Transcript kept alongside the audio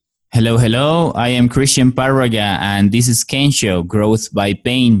Hello, hello. I am Christian Parraga, and this is Kensho, Growth by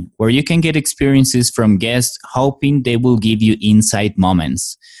Pain, where you can get experiences from guests, hoping they will give you insight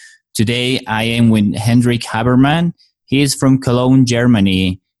moments. Today, I am with Hendrik Habermann. He is from Cologne,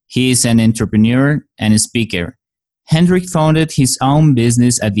 Germany. He is an entrepreneur and a speaker. Hendrik founded his own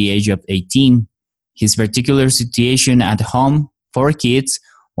business at the age of 18. His particular situation at home, 4 kids,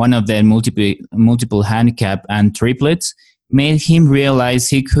 one of them multiple handicap and triplets, made him realize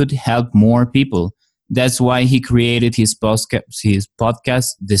he could help more people. That's why he created his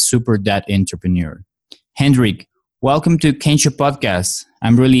podcast, The Super Dad Entrepreneur. Hendrik, welcome to Kensho Podcast.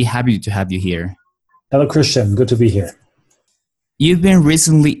 I'm really happy to have you here. Hello, Christian. Good to be here. You've been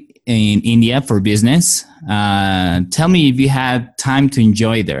recently in India for business. Tell me if you had time to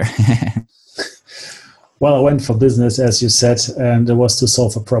enjoy there. Well, I went for business, as you said, and it was to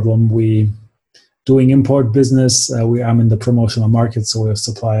solve a problem. Doing import business. I'm in the promotional market, so we have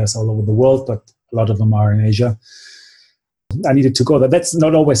suppliers all over the world, but a lot of them are in Asia. I needed to go there. That's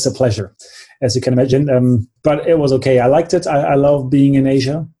not always a pleasure, as you can imagine, but it was okay. I liked it. I love being in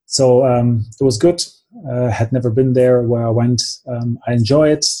Asia, so it was good. Had never been there where I went. I enjoy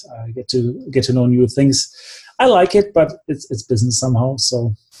it. I get to know new things. I like it, but it's business somehow.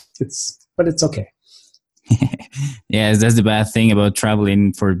 So it's okay. Yes, that's the bad thing about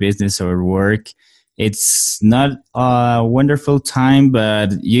traveling for business or work. It's not a wonderful time,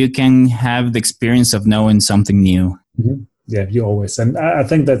 but you can have the experience of knowing something new. Mm-hmm. Yeah, you always. And I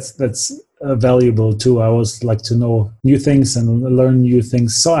think that's valuable too. I always like to know new things and learn new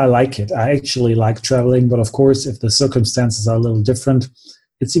things. So I like it. I actually like traveling, but of course, if the circumstances are a little different,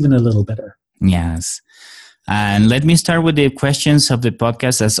 it's even a little better. Yes. And let me start with the questions of the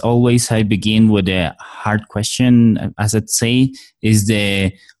podcast. As always, I begin with a hard question. As I'd say, is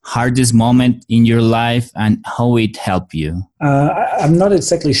the hardest moment in your life and how it helped you? I'm not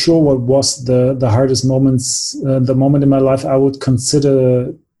exactly sure what was the hardest moments. The moment in my life I would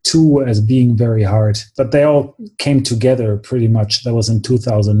consider 2 as being very hard, but they all came together pretty much. That was in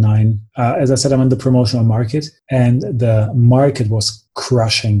 2009. As I said, I'm in the promotional market, and the market was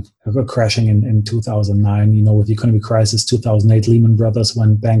crashing in 2009. You know, with the economic crisis, 2008, Lehman Brothers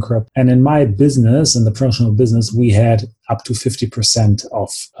went bankrupt. And in my business, in the promotional business, we had up to 50% of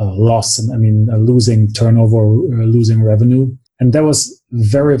loss. And I mean, losing turnover, losing revenue. And that was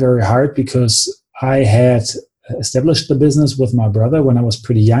very, very hard because I had established the business with my brother when I was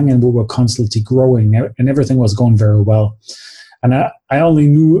pretty young, and we were constantly growing and everything was going very well. And I only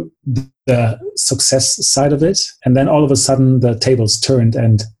knew the success side of it. And then all of a sudden the tables turned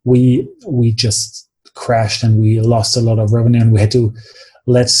and we just crashed and we lost a lot of revenue, and we had to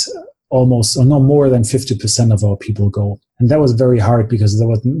let almost or no more than 50% of our people go. And that was very hard because there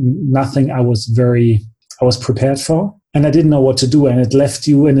was nothing I was prepared for. And I didn't know what to do. And it left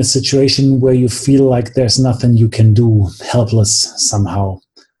you in a situation where you feel like there's nothing you can do, helpless somehow.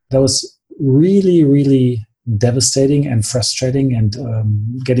 That was really, really devastating and frustrating and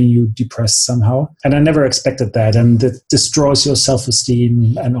getting you depressed somehow. And I never expected that. And it destroys your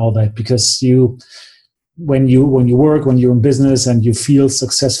self-esteem and all that, because when you work, when you're in business and you feel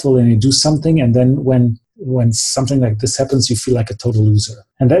successful and you do something, and then when something like this happens, you feel like a total loser.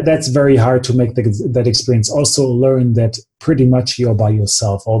 And that's very hard to make that experience. Also learn that pretty much you're by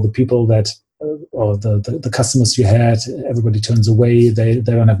yourself. All the people or the customers you had, everybody turns away. They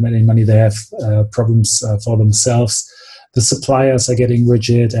don't have any money. They have problems for themselves. The suppliers are getting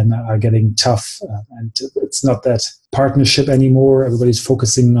rigid and are getting tough. And it's not that partnership anymore. Everybody's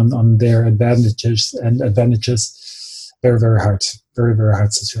focusing on their advantages. Very, very hard. Very, very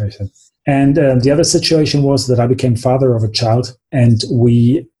hard situation. And the other situation was that I became father of a child, and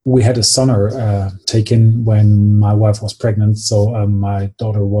we had a sonar taken when my wife was pregnant, so my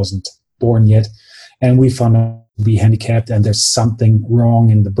daughter wasn't born yet, and we found out to be handicapped, and there's something wrong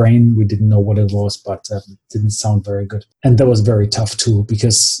in the brain. We didn't know what it was, but it didn't sound very good. And that was very tough too,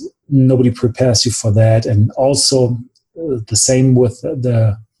 because nobody prepares you for that. And also the same with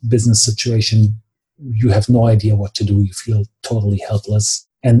the business situation. You have no idea what to do. You feel totally helpless.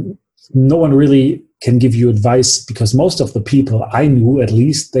 And no one really can give you advice, because most of the people I knew, at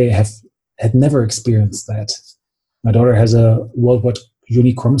least, they had never experienced that. My daughter has a worldwide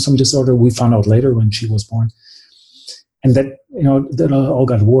unique chromosome disorder. We found out later when she was born. And that all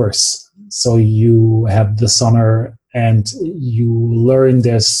got worse. So you have the sonar and you learn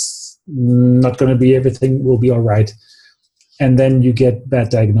there's not going to be, everything will be all right. And then you get bad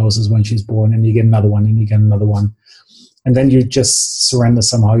diagnosis when she's born, and you get another one, and you get another one. And then you just surrender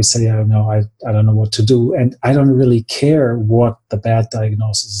somehow. You say, I don't know what to do. And I don't really care what the bad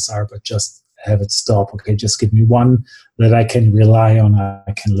diagnoses are, but just have it stop. Okay, just give me one that I can rely on,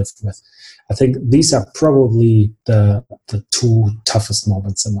 I can live with. I think these are probably the two toughest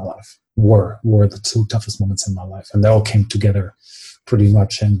moments in my life. Were the two toughest moments in my life, and they all came together pretty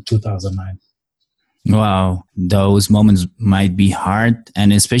much in 2009. Wow, those moments might be hard,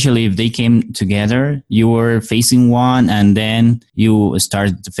 and especially if they came together, you were facing one and then you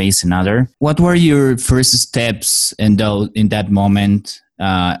started to face another. What were your first steps in that moment,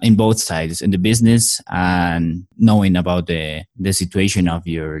 in both sides, in the business and knowing about the situation of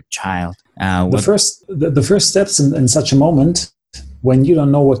your child? The first steps in such a moment, when you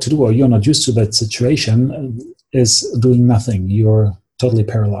don't know what to do or you're not used to that situation, is doing nothing. You're totally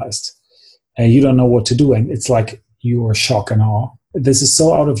paralyzed. And you don't know what to do, and it's like you're shock and awe. This is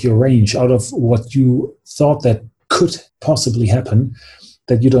so out of your range, out of what you thought that could possibly happen,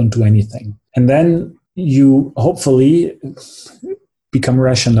 that you don't do anything. And then you hopefully become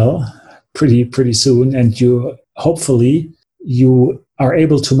rational pretty soon, and you are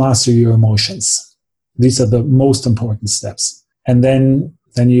able to master your emotions. These are the most important steps. And then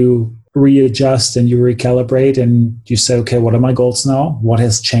you readjust and you recalibrate and you say, okay, what are my goals now? What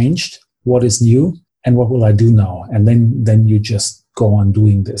has changed? What is new, and what will I do now? And then you just go on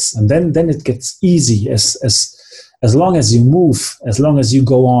doing this, and then it gets easy as long as you move, as long as you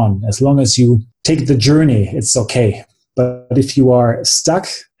go on, as long as you take the journey, it's okay. But if you are stuck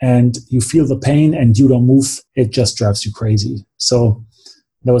and you feel the pain and you don't move, it just drives you crazy. So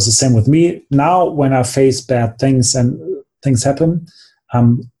that was the same with me. Now, when I face bad things and things happen,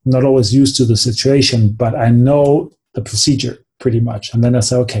 I'm not always used to the situation, but I know the procedure pretty much. And then I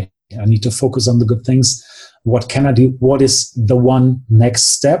say, okay, I need to focus on the good things. What can I do? What is the one next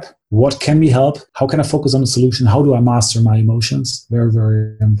step? What can we help? How can I focus on the solution? How do I master my emotions? Very,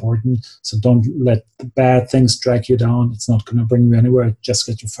 very important. So don't let the bad things drag you down. It's not going to bring you anywhere. It just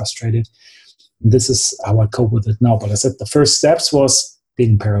get you frustrated. This is how I cope with it now. But I said the first steps was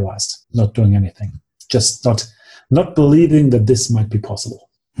being paralyzed, not doing anything, just not believing that this might be possible.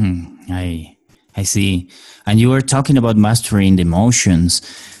 I see. And you were talking about mastering the emotions.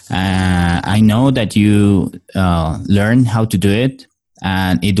 I know that you learned how to do it,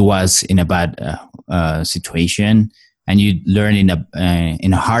 and it was in a bad situation, and you learned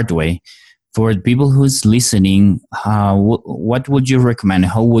in a hard way. For the people who's listening, what would you recommend?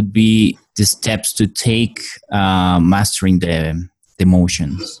 How would be the steps to take mastering the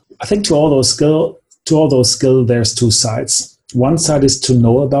emotions? I think to all those skill, there's two sides. One side is to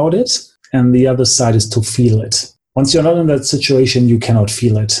know about it, and the other side is to feel it. Once you're not in that situation, you cannot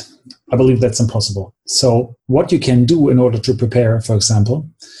feel it. I believe that's impossible. So what you can do in order to prepare, for example,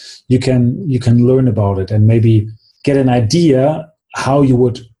 you can learn about it and maybe get an idea how you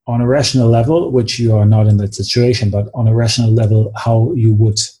would, on a rational level, which you are not in that situation, but on a rational level, how you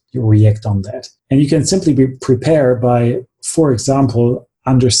would react on that. And you can simply be prepared by, for example,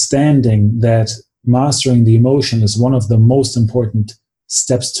 understanding that mastering the emotion is one of the most important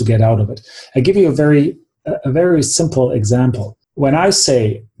steps to get out of it. I give you a very simple example. When I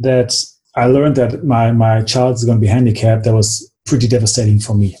say that I learned that my child is going to be handicapped, that was pretty devastating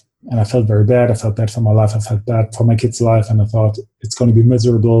for me. And I felt very bad. I felt bad for my life. I felt bad for my kid's life. And I thought it's going to be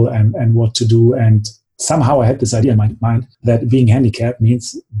miserable and what to do. And somehow I had this idea in my mind that being handicapped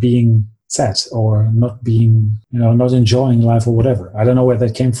means being sad or not being, not enjoying life or whatever. I don't know where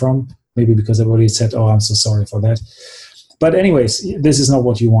that came from. Maybe because everybody said, oh, I'm so sorry for that. But anyways, this is not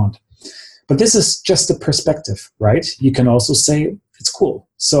what you want. But this is just a perspective, right? You can also say it's cool.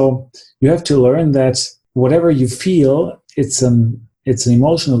 So you have to learn that whatever you feel, it's an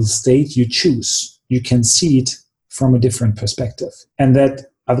emotional state you choose. You can see it from a different perspective, and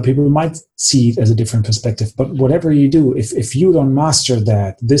that other people might see it as a different perspective. But whatever you do, if you don't master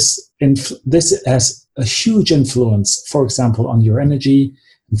that, this has a huge influence, for example, on your energy,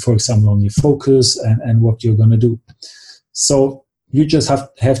 and for example, on your focus and what you're going to do. So you just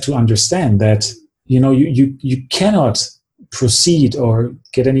have to understand that, you cannot proceed or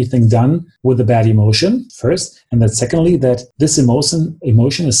get anything done with a bad emotion first. And that secondly, that this emotion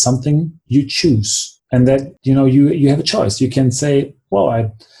is something you choose, and that, you have a choice. You can say,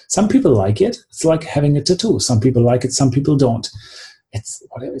 well, some people like it. It's like having a tattoo. Some people like it. Some people don't. It's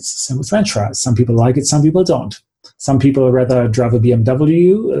the same with French fries. Some people like it. Some people don't. Some people rather drive a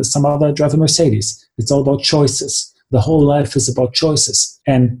BMW. Some other drive a Mercedes. It's all about choices. The whole life is about choices,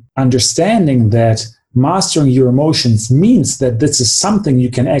 and understanding that mastering your emotions means that this is something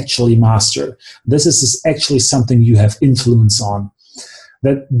you can actually master. This is actually something you have influence on.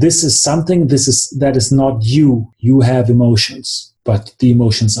 that this is something, that is not you. You have emotions, but the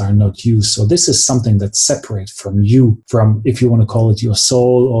emotions are not you. So this is something that's separate from you, from, if you want to call it your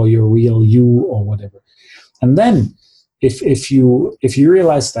soul or your real you or whatever. And then if you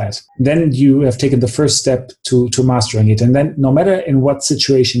realize that, then you have taken the first step to mastering it. And then no matter in what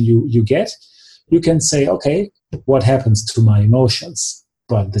situation you get, you can say, okay, what happens to my emotions?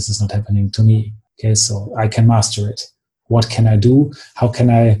 But this is not happening to me. Okay, so I can master it. What can I do? How can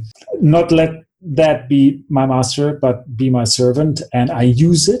I not let that be my master, but be my servant? And I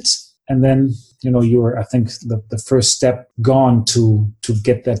use it. And then, you're, I think, the first step gone to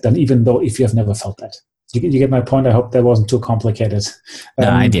get that done, even though if you have never felt that. You get my point? I hope that wasn't too complicated. No,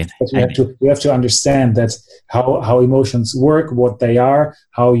 I did. But you have to understand that how emotions work, what they are,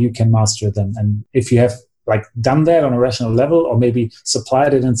 how you can master them. And if you have done that on a rational level, or maybe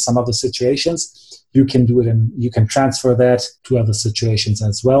supplied it in some other situations, you can do it, and you can transfer that to other situations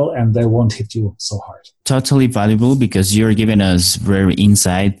as well, and they won't hit you so hard. Totally valuable, because you're giving us very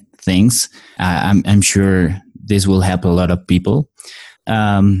inside things. I'm sure this will help a lot of people.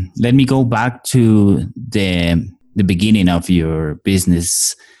 Let me go back to the beginning of your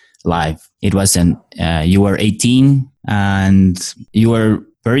business life. It was you were 18 and you were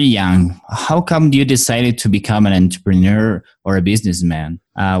very young. How come you decided to become an entrepreneur or a businessman?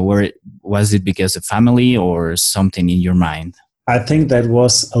 Was it because of family or something in your mind? I think that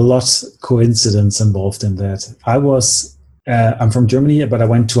was a lot coincidence involved in that. I'm from Germany, but I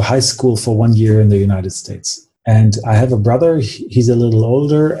went to high school for 1 year in the United States. And I have a brother, he's a little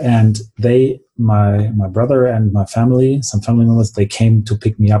older, and my brother and my family, some family members, they came to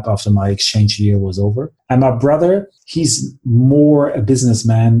pick me up after my exchange year was over. And my brother, he's more a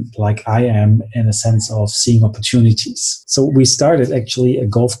businessman like I am, in a sense of seeing opportunities. So we started actually a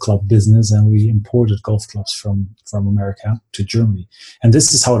golf club business, and we imported golf clubs from America to Germany. And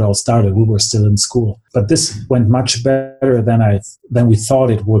this is how it all started. We were still in school. But this went much better than we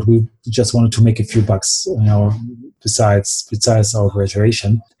thought it would. We just wanted to make a few bucks, besides our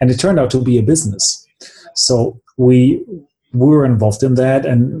graduation. And it turned out to be a business. So we were involved in that,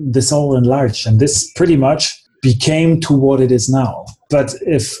 and this all enlarged. And this pretty much became to what it is now. But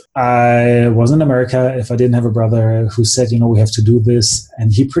if I was in America, if I didn't have a brother who said, we have to do this,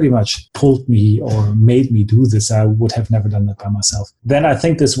 and he pretty much pulled me or made me do this, I would have never done that by myself. Then I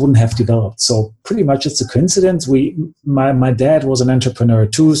think this wouldn't have developed. So pretty much it's a coincidence. My dad was an entrepreneur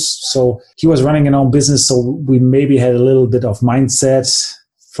too, so he was running an own business. So we maybe had a little bit of mindset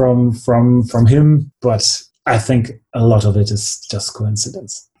from him, but I think a lot of it is just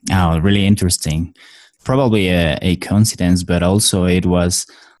coincidence. Oh, really interesting. Probably a coincidence, but also it was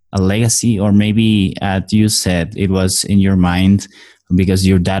a legacy, or maybe, as you said, it was in your mind because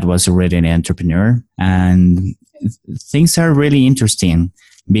your dad was already an entrepreneur. And things are really interesting,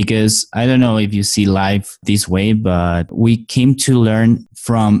 because I don't know if you see life this way, but we came to learn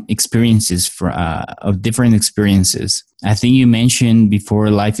from experiences, of different experiences. I think you mentioned before,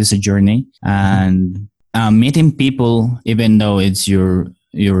 life is a journey, and meeting people, even though it's your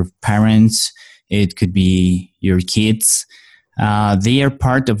parents, it could be your kids. They are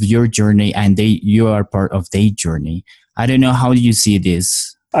part of your journey, and you are part of their journey. I don't know, how do you see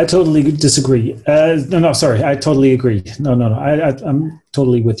this? I totally disagree. Sorry. I totally agree. No. I'm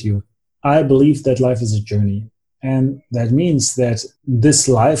totally with you. I believe that life is a journey. And that means that this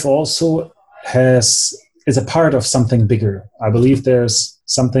life also is a part of something bigger. I believe there's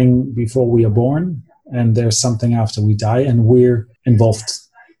something before we are born, and there's something after we die, and we're involved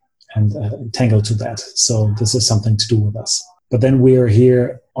and tangled to that. So this is something to do with us. But then we are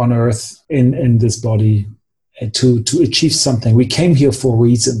here on earth in this body to achieve something. We came here for a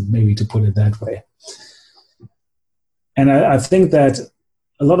reason, maybe, to put it that way. And I think that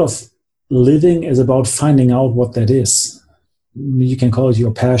a lot of living is about finding out what that is. You can call it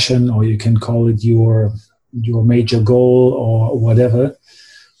your passion, or you can call it your major goal, or whatever.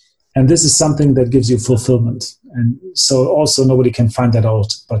 And this is something that gives you fulfillment. And so also nobody can find that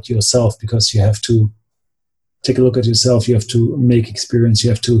out but yourself, because you have to take a look at yourself. You have to make experience.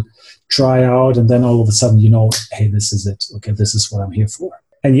 You have to try out. And then all of a sudden, hey, this is it. Okay, this is what I'm here for.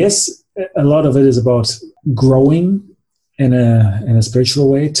 And yes, a lot of it is about growing in a spiritual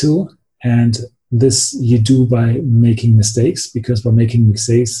way too. And this you do by making mistakes, because by making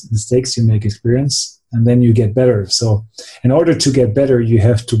mistakes, you make experience, and then you get better. So in order to get better, you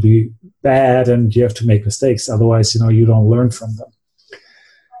have to be bad and you have to make mistakes. Otherwise, you don't learn from them.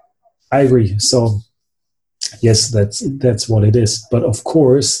 I agree. So yes, that's what it is. But of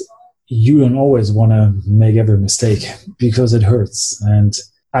course, you don't always want to make every mistake, because it hurts. And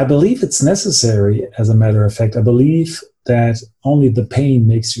I believe it's necessary, as a matter of fact. I believe that only the pain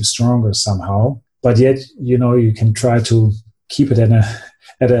makes you stronger somehow. But yet, you can try to keep it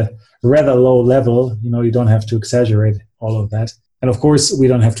at a rather low level. You don't have to exaggerate all of that. And of course, we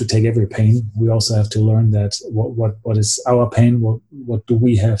don't have to take every pain. We also have to learn that what is our pain, what do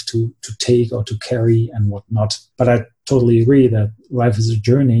we have to take or to carry and what not. But I totally agree that life is a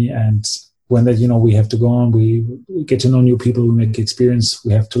journey, and when that, we have to go on, we get to know new people, we make experience,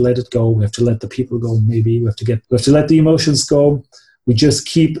 we have to let it go, we have to let the people go, maybe we have to let the emotions go. We just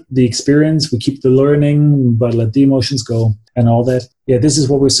keep the experience, we keep the learning, but let the emotions go and all that. Yeah, this is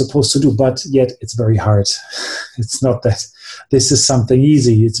what we're supposed to do, but yet it's very hard. It's not that this is something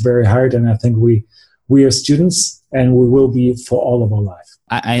easy. It's very hard, and I think we are students, and we will be for all of our life.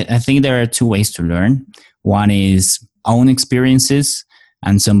 I think there are two ways to learn. One is own experiences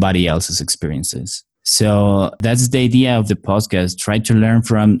and somebody else's experiences. So that's the idea of the podcast. Try to learn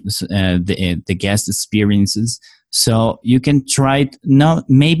from the guest experiences. So you can try,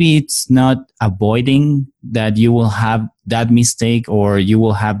 maybe it's not avoiding that you will have that mistake or you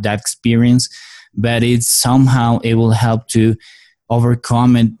will have that experience, but it's somehow it will help to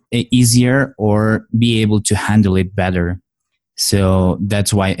overcome it easier or be able to handle it better. So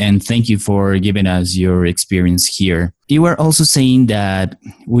that's why, and thank you for giving us your experience here. You were also saying that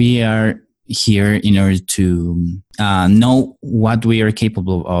we are here in order to know what we are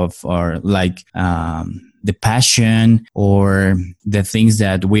capable of, or like the passion or the things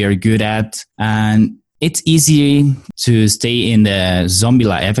that we are good at. And it's easy to stay in the zombie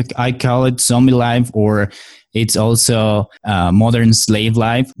life. I call it zombie life, or it's also modern slave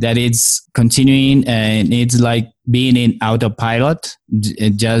life, that it's continuing and it's like being in autopilot,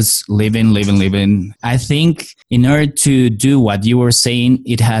 just living. I think in order to do what you were saying,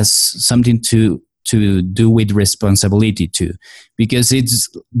 it has something to do with responsibility too, because it's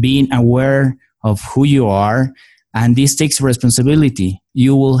being aware of who you are, and this takes responsibility.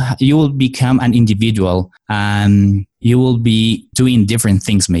 You will become an individual, and you will be doing different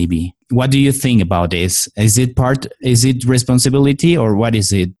things maybe. What do you think about this? Is it responsibility, or what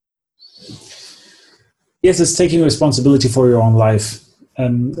is it? Yes, it's taking responsibility for your own life.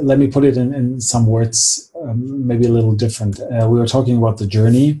 Let me put it in some words, maybe a little different. We were talking about the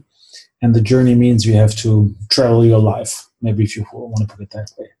journey, and the journey means you have to travel your life. Maybe if you want to put it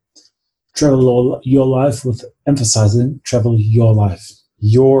that way. Travel your life with emphasizing travel your life,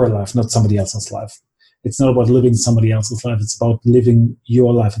 not somebody else's life. It's not about living somebody else's life. It's about living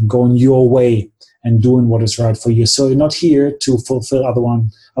your life and going your way and doing what is right for you. So you're not here to fulfill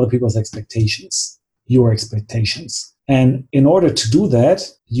other people's expectations, your expectations. And in order to do that,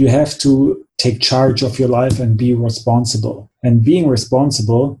 you have to take charge of your life and be responsible. And being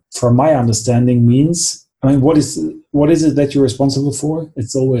responsible, from my understanding, means, what is it that you're responsible for?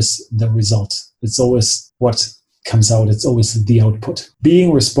 It's always the result. It's always what comes out. It's always the output.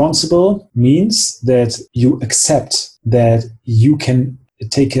 Being responsible means that you accept that you can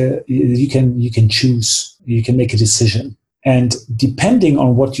choose, you can make a decision. And depending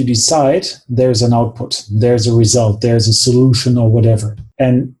on what you decide, there's an output, there's a result, there's a solution or whatever.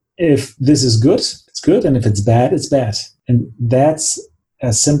 And if this is good, it's good. And if it's bad, it's bad. And that's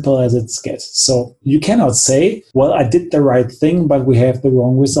as simple as it gets. So you cannot say, well, I did the right thing, but we have the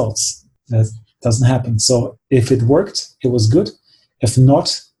wrong results. That doesn't happen. So if it worked, it was good. If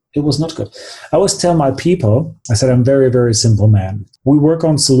not, it was not good. I always tell my people, I said, I'm a very, very simple man. We work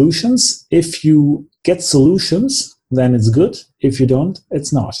on solutions. If you get solutions, then it's good. If you don't,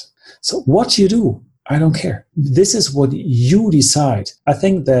 it's not. So what you do, I don't care. This is what you decide. I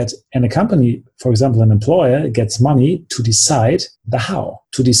think that in a company, for example, an employer gets money to decide the how,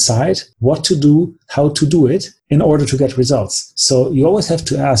 to decide what to do, how to do it in order to get results. So you always have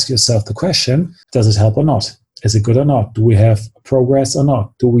to ask yourself the question, does it help or not? Is it good or not? Do we have progress or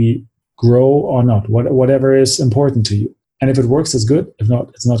not? Do we grow or not? Whatever is important to you. And if it works, it's good. If not,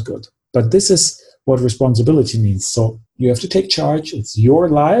 it's not good. But this is what responsibility means. So you have to take charge. It's your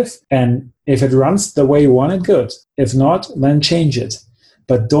life. And if it runs the way you want it, good. If not, then change it.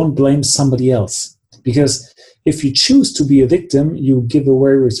 But don't blame somebody else. Because if you choose to be a victim, you give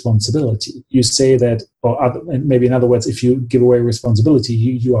away responsibility. You say that, or maybe in other words, if you give away responsibility,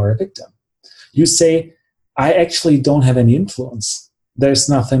 you are a victim. You say, I actually don't have any influence. There's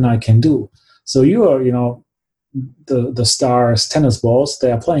nothing I can do. So you are, the stars' tennis balls,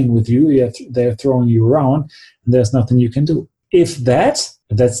 they are playing with you, they're throwing you around, and there's nothing you can do. If that's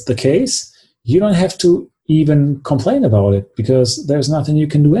the case, you don't have to even complain about it, because there's nothing you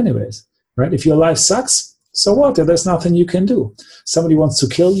can do anyways, right? If your life sucks, so what? There's nothing you can do. Somebody wants to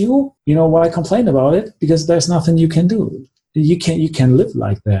kill you, why complain about it? Because there's nothing you can do. you can live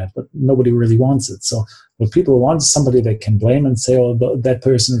like that, but nobody really wants it. So what people want is somebody they can blame and say, oh, that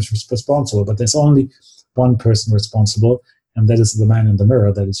person is responsible. But there's only one person responsible, and that is the man in the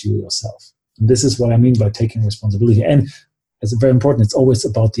mirror, that is you yourself. And this is what I mean by taking responsibility. And it's very important, it's always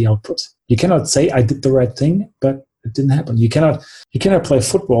about the output. You cannot say, I did the right thing, but it didn't happen. You cannot play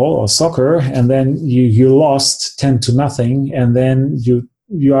football or soccer and then you lost 10-0, and then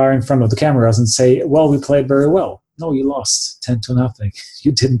you are in front of the cameras and say, well, we played very well. No, you lost 10-0.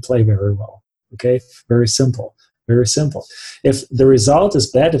 You didn't play very well. Okay? Very simple. Very simple. If the result is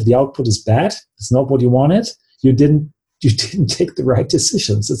bad, if the output is bad, it's not what you wanted, you didn't take the right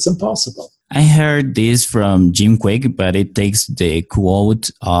decisions. It's impossible. I heard this from Jim Quick, but it takes the quote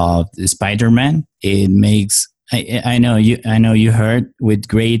of Spider-Man. It makes, I know you heard, with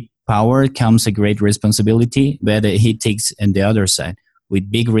great power comes a great responsibility, but he takes on the other side. With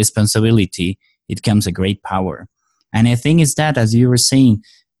big responsibility, it comes a great power. And I think it's that, as you were saying,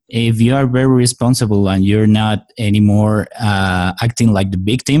 if you are very responsible and you're not anymore acting like the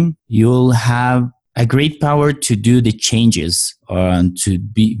victim, you'll have a great power to do the changes to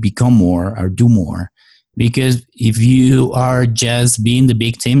become more or do more. Because if you are just being the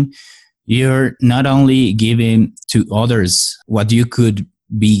victim, you're not only giving to others what you could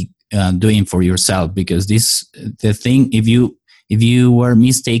be doing for yourself. Because the thing, if you were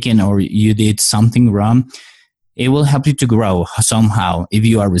mistaken or you did something wrong, it will help you to grow somehow if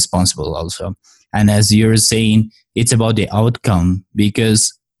you are responsible also. And as you're saying, it's about the outcome,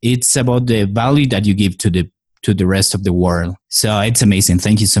 because it's about the value that you give to the rest of the world. So it's amazing.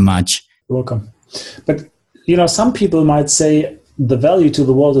 Thank you so much. You're welcome. But, some people might say the value to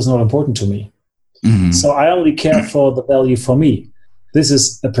the world is not important to me. Mm-hmm. So I only care for the value for me. This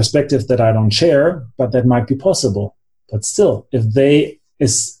is a perspective that I don't share, but that might be possible. But still, if they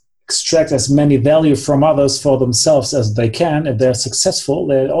extract as many value from others for themselves as they can, if they're successful,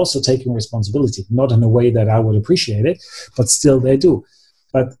 they're also taking responsibility, not in a way that I would appreciate it, but still they do.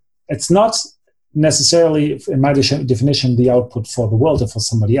 But it's not necessarily, in my definition, the output for the world or for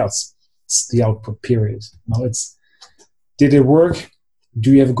somebody else. It's the output, period. No, it's, did it work?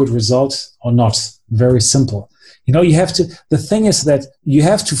 Do you have a good result or not? Very simple. The thing is that you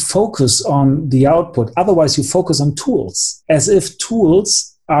have to focus on the output. Otherwise, you focus on tools, as if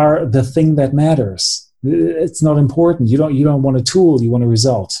tools are the thing that matters. It's not important. You don't want a tool, you want a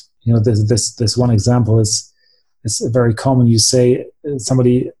result. This one example is very common. You say,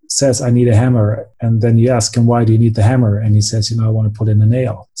 somebody says, I need a hammer. And then you ask him, why do you need the hammer? And he says, I want to put in a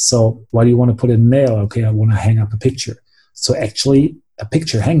nail. So why do you want to put in a nail? Okay, I want to hang up a picture. So actually, a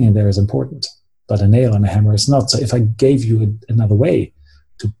picture hanging there is important, but a nail and a hammer is not. So if I gave you another way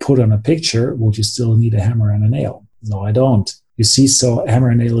to put on a picture, would you still need a hammer and a nail? No, I don't. You see, so a hammer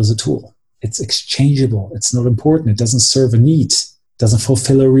and nail is a tool. It's exchangeable. It's not important. It doesn't serve a need. It doesn't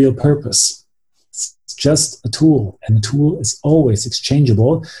fulfill a real purpose. It's just a tool, and the tool is always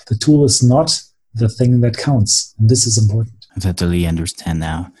exchangeable. The tool is not the thing that counts, and this is important. I totally understand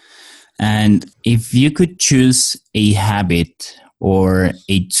now. And if you could choose a habit or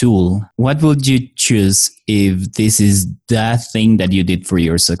a tool, what would you choose if this is the thing that you did for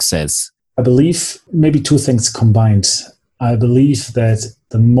your success? I believe maybe two things combined. I believe that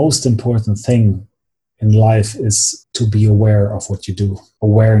the most important thing in life is to be aware of what you do.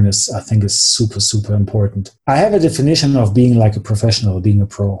 Awareness, I think, is super, super important. I have a definition of being like a professional, being a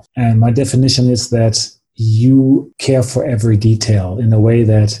pro. And my definition is that you care for every detail in a way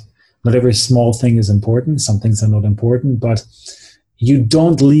that not every small thing is important. Some things are not important, but you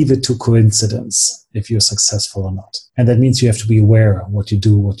don't leave it to coincidence if you're successful or not. And that means you have to be aware of what you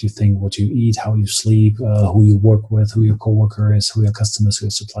do, what you think, what you eat, how you sleep, who you work with, who your coworker is, who your customers, who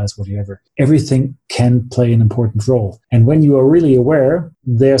your suppliers, whatever. Everything can play an important role. And when you are really aware,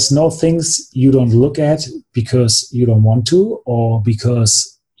 there's no things you don't look at because you don't want to or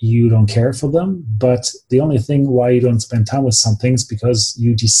because you don't care for them. But the only thing why you don't spend time with some things because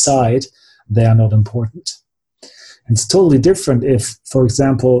you decide they are not important. It's totally different if, for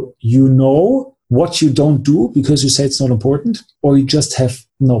example, you know what you don't do because you say it's not important, or you just have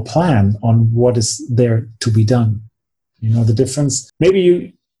no plan on what is there to be done. You know the difference? Maybe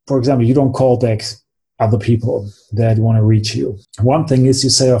you, for example, you don't call back other people that want to reach you. One thing is you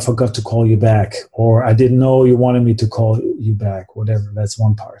say, I forgot to call you back, or I didn't know you wanted me to call you back, whatever. That's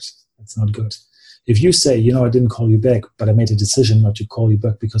one part. That's not good. If you say, I didn't call you back, but I made a decision not to call you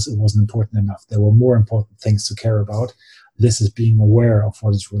back because it wasn't important enough. There were more important things to care about. This is being aware of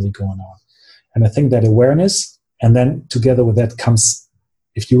what is really going on. And I think that awareness, and then together with that comes,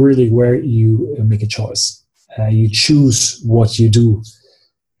 if you're really aware, you make a choice. You choose what you do.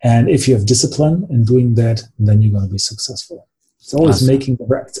 And if you have discipline in doing that, then you're going to be successful. It's always making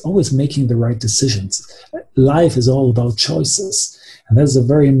the right decisions. Life is all about choices. And that's a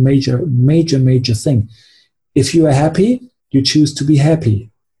very major thing. If you are happy, you choose to be happy.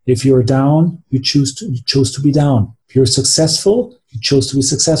 If you're down, you chose to be down. If you're successful, you chose to be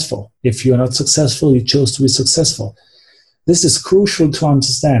successful. If you're not successful, you chose to be successful. This is crucial to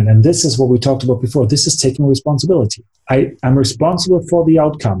understand. And this is what we talked about before. This is taking responsibility. I'm responsible for the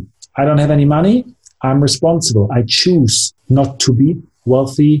outcome. I don't have any money. I'm responsible. I choose not to be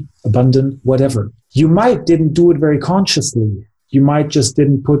wealthy, abundant, whatever. You might didn't do it very consciously. You might just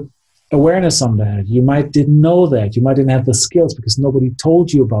didn't put awareness on that. You might didn't know that. You might didn't have the skills because nobody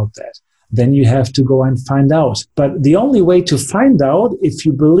told you about that. Then you have to go and find out. But the only way to find out, if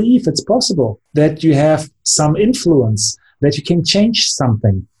you believe it's possible, that you have some influence, that you can change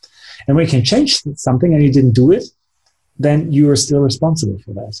something. And when you can change something and you didn't do it, then you are still responsible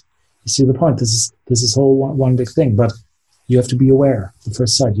for that. You see the point? This is whole one big thing. But you have to be aware the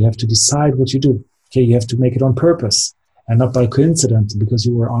first sight. You have to decide what you do. Okay, you have to make it on purpose and not by coincidence because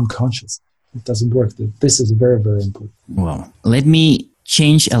you were unconscious. It doesn't work. This is very, very important. Well, let me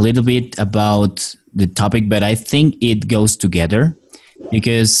change a little bit about the topic, but I think it goes together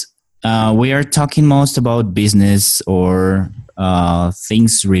because we are talking most about business or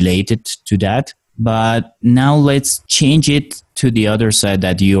things related to that. But now let's change it to the other side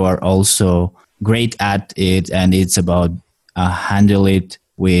that you are also great at it, and it's about handle it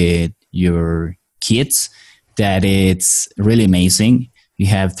with your kids. That it's really amazing. You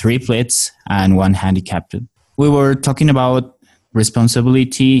have triplets and one handicapped. We were talking about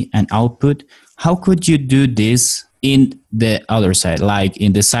responsibility and output. How could you do this in the other side, like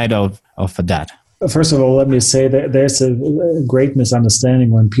in the side of that? First of all, let me say that there's a great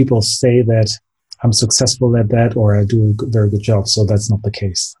misunderstanding when people say that I'm successful at that or I do a very good job. So that's not the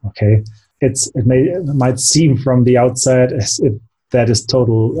case. Okay, it might seem from the outside as if that is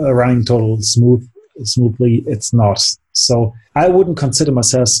running smoothly. It's not. So I wouldn't consider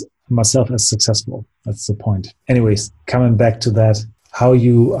myself as successful. That's the point. Anyways, coming back to that, how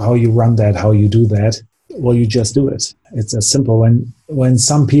you run that, how you do that. Well, you just do it. It's as simple. When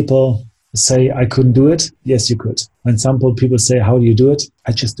some people say I couldn't do it, yes, you could. When some people say, how do you do it?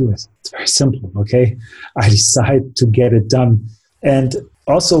 I just do it. It's very simple, okay? I decide to get it done. And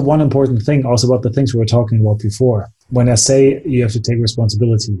also one important thing, also about the things we were talking about before. When I say you have to take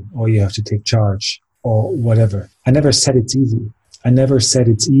responsibility or you have to take charge or whatever, I never said it's easy.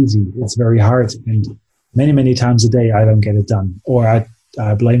 It's very hard. And many, many times a day, I don't get it done. Or I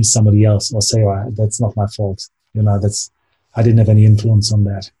blame somebody else or say, oh, that's not my fault. I didn't have any influence on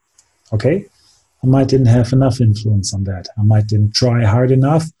that. Okay, I might didn't have enough influence on that. I might didn't try hard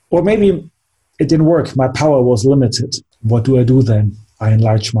enough. Or maybe it didn't work. My power was limited. What do I do then? I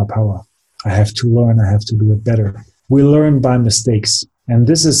enlarge my power. I have to learn. I have to do it better. We learn by mistakes. And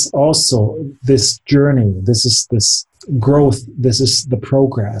this is also this journey. This is this growth. This is the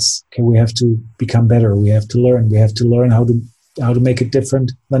progress. Okay, we have to become better. We have to learn. We have to learn how to make it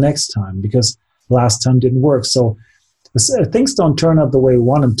different the next time because last time didn't work. So things don't turn out the way we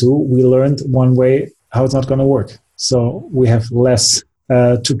want them to. We learned one way how it's not going to work. So we have less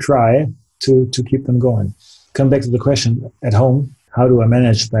to try to keep them going. Come back to the question at home. How do I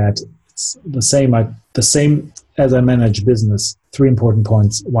manage that? It's the same as I manage business. 3 important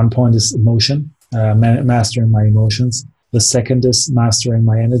points. One point is emotion, mastering my emotions. The second is mastering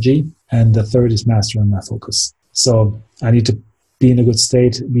my energy. And the third is mastering my focus. So I need to be in a good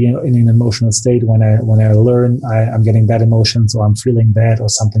state, be in an emotional state. When I learn, I'm getting bad emotions or I'm feeling bad or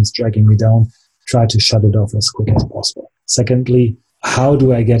something's dragging me down, try to shut it off as quick as possible. Secondly, how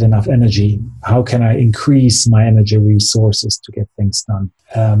do I get enough energy? How can I increase my energy resources to get things done?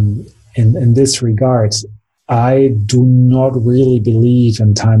 In this regard, I do not really believe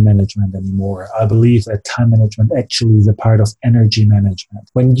in time management anymore. I believe that time management actually is a part of energy management.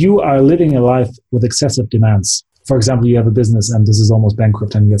 When you are living a life with excessive demands, for example, you have a business and this is almost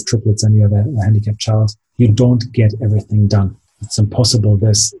bankrupt and you have triplets and you have a handicapped child, you don't get everything done. It's impossible.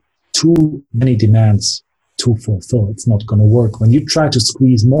 There's too many demands to fulfill. It's not going to work. When you try to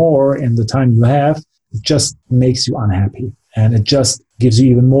squeeze more in the time you have, it just makes you unhappy. And it just gives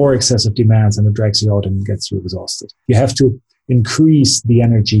you even more excessive demands and it drags you out and gets you exhausted. You have to increase the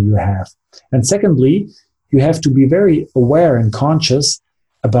energy you have. And secondly, you have to be very aware and conscious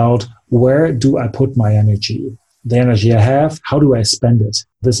about where do I put my energy? The energy I have, how do I spend it?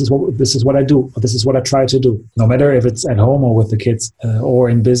 This is what I do. This is what I try to do. No matter if it's at home or with the kids or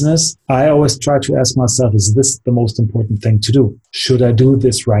in business, I always try to ask myself, is this the most important thing to do? Should I do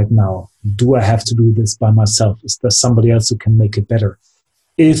this right now? Do I have to do this by myself? Is there somebody else who can make it better?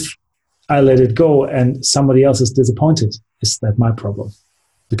 If I let it go and somebody else is disappointed, is that my problem?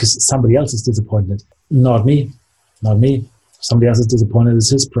 Because somebody else is disappointed, not me, not me. Somebody else is disappointed is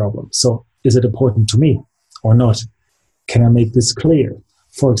his problem. So is it important to me or not? Can I make this clear?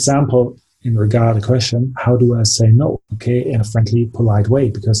 For example, in regard to the question, how do I say no? Okay, in a friendly, polite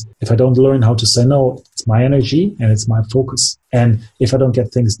way. Because if I don't learn how to say no, it's my energy and it's my focus. And if I don't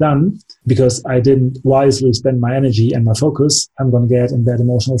get things done because I didn't wisely spend my energy and my focus, I'm going to get in that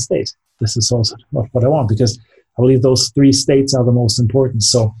emotional state. This is also not what I want, because I believe those three states are the most important.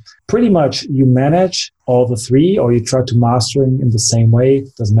 So pretty much you manage all the three, or you try to mastering in the same way.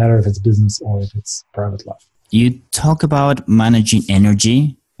 Doesn't matter if it's business or if it's private life. You talk about managing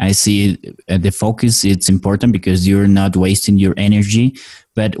energy. I see the focus, it's important because you're not wasting your energy.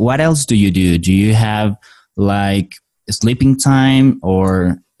 But what else do you do? Do you have like a sleeping time,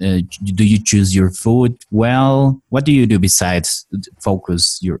 or do you choose your food well? What do you do besides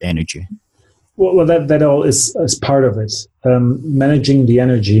focus your energy? Well, that all is part of it. Managing the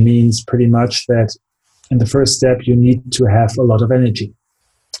energy means pretty much that in the first step, you need to have a lot of energy.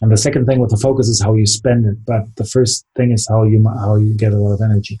 And the second thing with the focus is how you spend it. But the first thing is how you get a lot of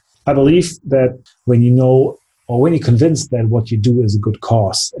energy. I believe that when you know, or when you're convinced that what you do is a good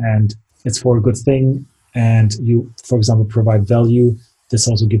cause and it's for a good thing, and you, for example, provide value, this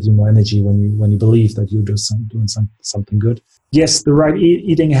also gives you more energy when you believe that you're doing something good. Yes, the right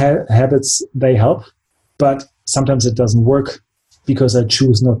eating habits, they help, but sometimes it doesn't work because I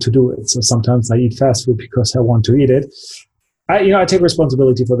choose not to do it. So sometimes I eat fast food because I want to eat it. I take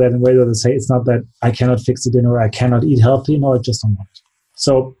responsibility for that in a way that I say it's not that I cannot fix the dinner or I cannot eat healthy. No, I just don't want it.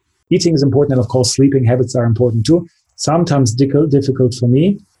 So eating is important, and of course sleeping habits are important too. Sometimes difficult for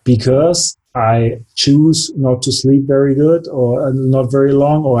me because I choose not to sleep very good or not very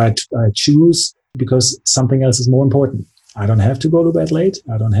long, or I choose because something else is more important. I don't have to go to bed late.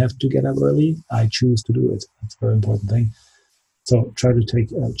 I don't have to get up early. I choose to do it. That's a very important thing. So try to take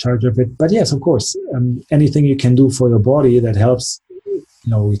charge of it. But yes, of course, anything you can do for your body that helps,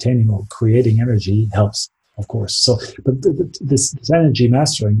 retaining or creating energy helps, of course. So, but this energy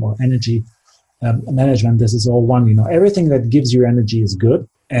mastering or energy management, this is all one. Everything that gives you energy is good,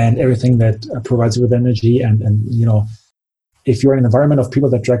 and everything that provides you with energy, and if you're in an environment of people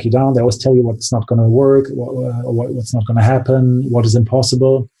that drag you down, they always tell you what's not going to work, what's not going to happen, what is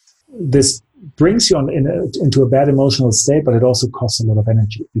impossible. This brings you into a bad emotional state, but it also costs a lot of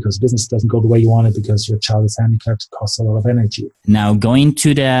energy because business doesn't go the way you want it because your child is handicapped. It costs a lot of energy. Now, going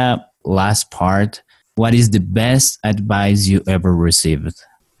to the last part, what is the best advice you ever received?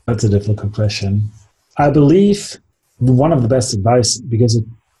 That's a difficult question. I believe one of the best advice, because it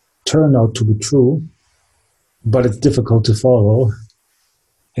turned out to be true, but it's difficult to follow,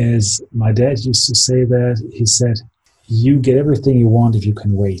 is my dad used to say that. He said, you get everything you want if you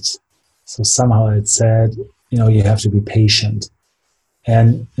can wait. So somehow it said, you have to be patient.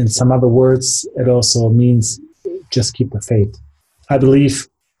 And in some other words, it also means just keep the faith. I believe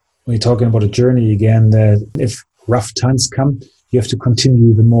when you're talking about a journey again, that if rough times come, you have to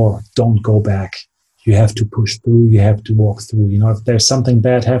continue even more. Don't go back. You have to push through. You have to walk through. If there's something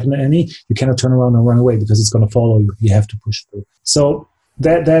bad happening, you cannot turn around and run away because it's going to follow you. You have to push through. So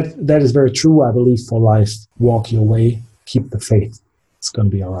that is very true, I believe, for life. Walk your way. Keep the faith. It's going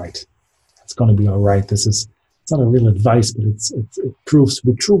to be all right. It's going to be all right. It's not a real advice, but it proves to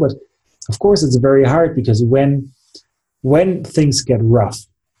be true. But of course, it's very hard because when things get rough,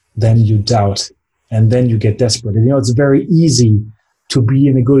 then you doubt, and then you get desperate. And, it's very easy to be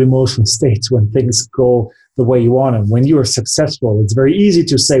in a good emotional state when things go the way you want them. When you are successful, it's very easy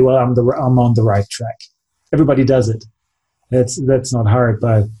to say, well, I'm on the right track. Everybody does it. That's not hard.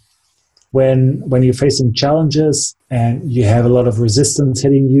 But when you're facing challenges and you have a lot of resistance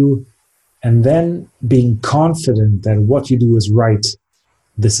hitting you, and then being confident that what you do is right,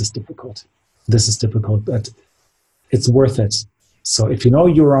 this is difficult. But it's worth it. So if you know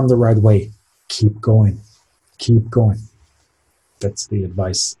you're on the right way, keep going. That's the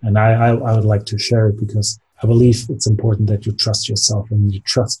advice. And I would like to share it because I believe it's important that you trust yourself and you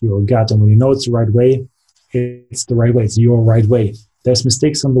trust your gut. And when you know it's the right way, it's the right way. It's your right way. There's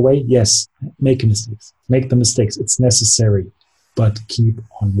mistakes on the way. Yes, make mistakes. Make the mistakes. It's necessary. But keep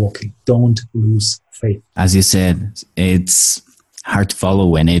on walking. Don't lose faith. As you said, it's hard to follow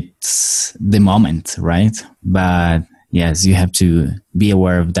when it's the moment, right? But yes, you have to be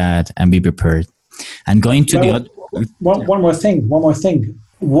aware of that and be prepared. And going to the other... One more thing.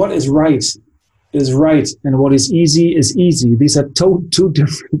 What is right, and what is easy. These are two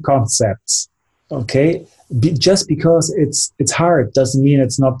different concepts. Okay, just because it's hard doesn't mean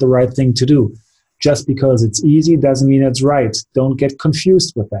it's not the right thing to do. Just because it's easy doesn't mean it's right. Don't get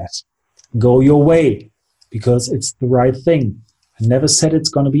confused with that. Go your way because it's the right thing. I never said it's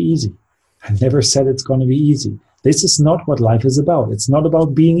going to be easy. I never said it's going to be easy. This is not what life is about. It's not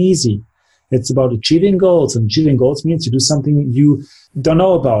about being easy. It's about achieving goals. And achieving goals means you do something you don't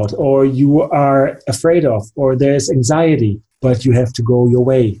know about or you are afraid of or there's anxiety, but you have to go your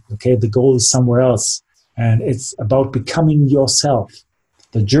way. Okay, the goal is somewhere else. And it's about becoming yourself.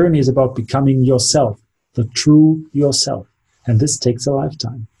 The journey is about becoming yourself, the true yourself. And this takes a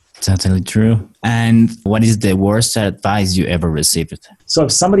lifetime. Totally true. And what is the worst advice you ever received? So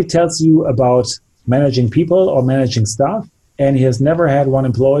if somebody tells you about managing people or managing staff and he has never had one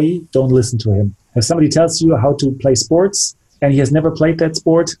employee, don't listen to him. If somebody tells you how to play sports and he has never played that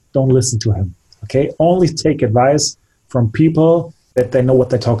sport, don't listen to him. Okay? Only take advice from people that they know what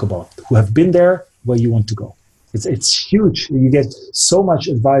they talk about, who have been there where you want to go. It's huge. You get so much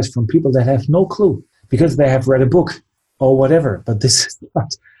advice from people that have no clue because they have read a book or whatever. But this is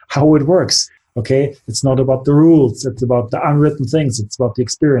not how it works. Okay? It's not about the rules. It's about the unwritten things. It's about the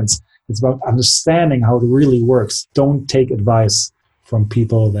experience. It's about understanding how it really works. Don't take advice from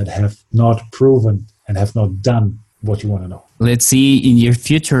people that have not proven and have not done what you want to know. Let's see in your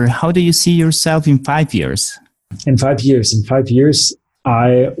future, how do you see yourself in 5 years? In 5 years,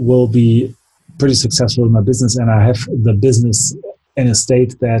 I will be pretty successful in my business and I have the business in a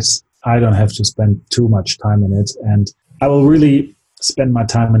state that I don't have to spend too much time in it. And I will really spend my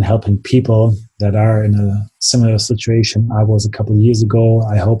time in helping people that are in a similar situation I was a couple of years ago.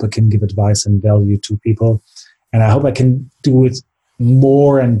 I hope I can give advice and value to people. And I hope I can do it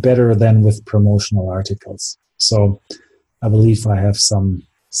more and better than with promotional articles. So I believe I have some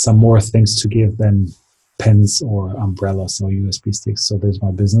more things to give than pens or umbrellas or USB sticks. So there's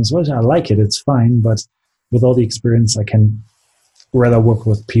my business. Well, I like it. It's fine. But with all the experience, I can rather work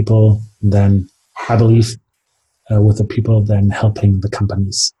with people than, I believe, with the people than helping the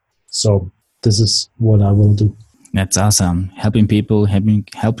companies. So this is what I will do. That's awesome. Helping people,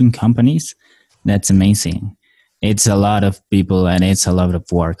 helping companies. That's amazing. It's a lot of people and it's a lot of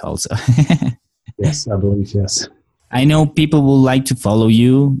work also. Yes, I believe, yes. I know people will like to follow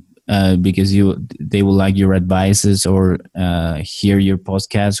you because they will like your advices or hear your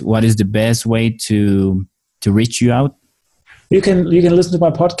podcast. What is the best way to reach you out? You can listen to my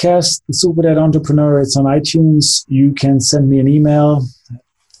podcast, The Super Dad Entrepreneur. It's on iTunes. You can send me an email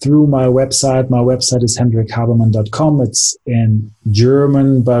through my website. My website is hendrikhabermann.com. It's in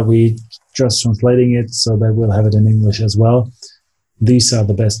German, but we just translating it so that we'll have it in English as well. These are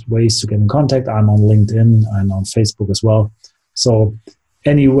the best ways to get in contact. I'm on LinkedIn and on Facebook as well. So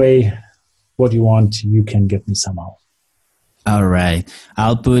anyway, what you want, you can get me somehow. All right.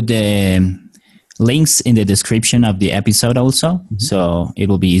 I'll put the links in the description of the episode also, so it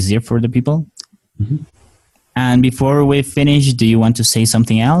will be easier for the people. Mm-hmm. And before we finish, do you want to say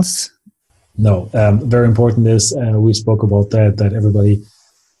something else? No. Very important is, we spoke about that everybody,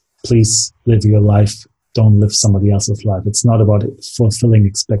 please live your life. Don't live somebody else's life. It's not about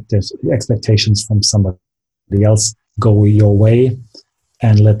fulfilling expectations from somebody else. Go your way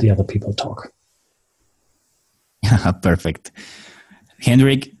and let the other people talk. Perfect.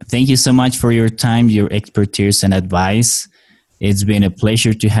 Hendrik, thank you so much for your time, your expertise and advice. It's been a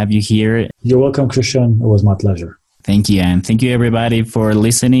pleasure to have you here. You're welcome, Christian. It was my pleasure. Thank you. And thank you, everybody, for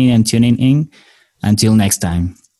listening and tuning in. Until next time.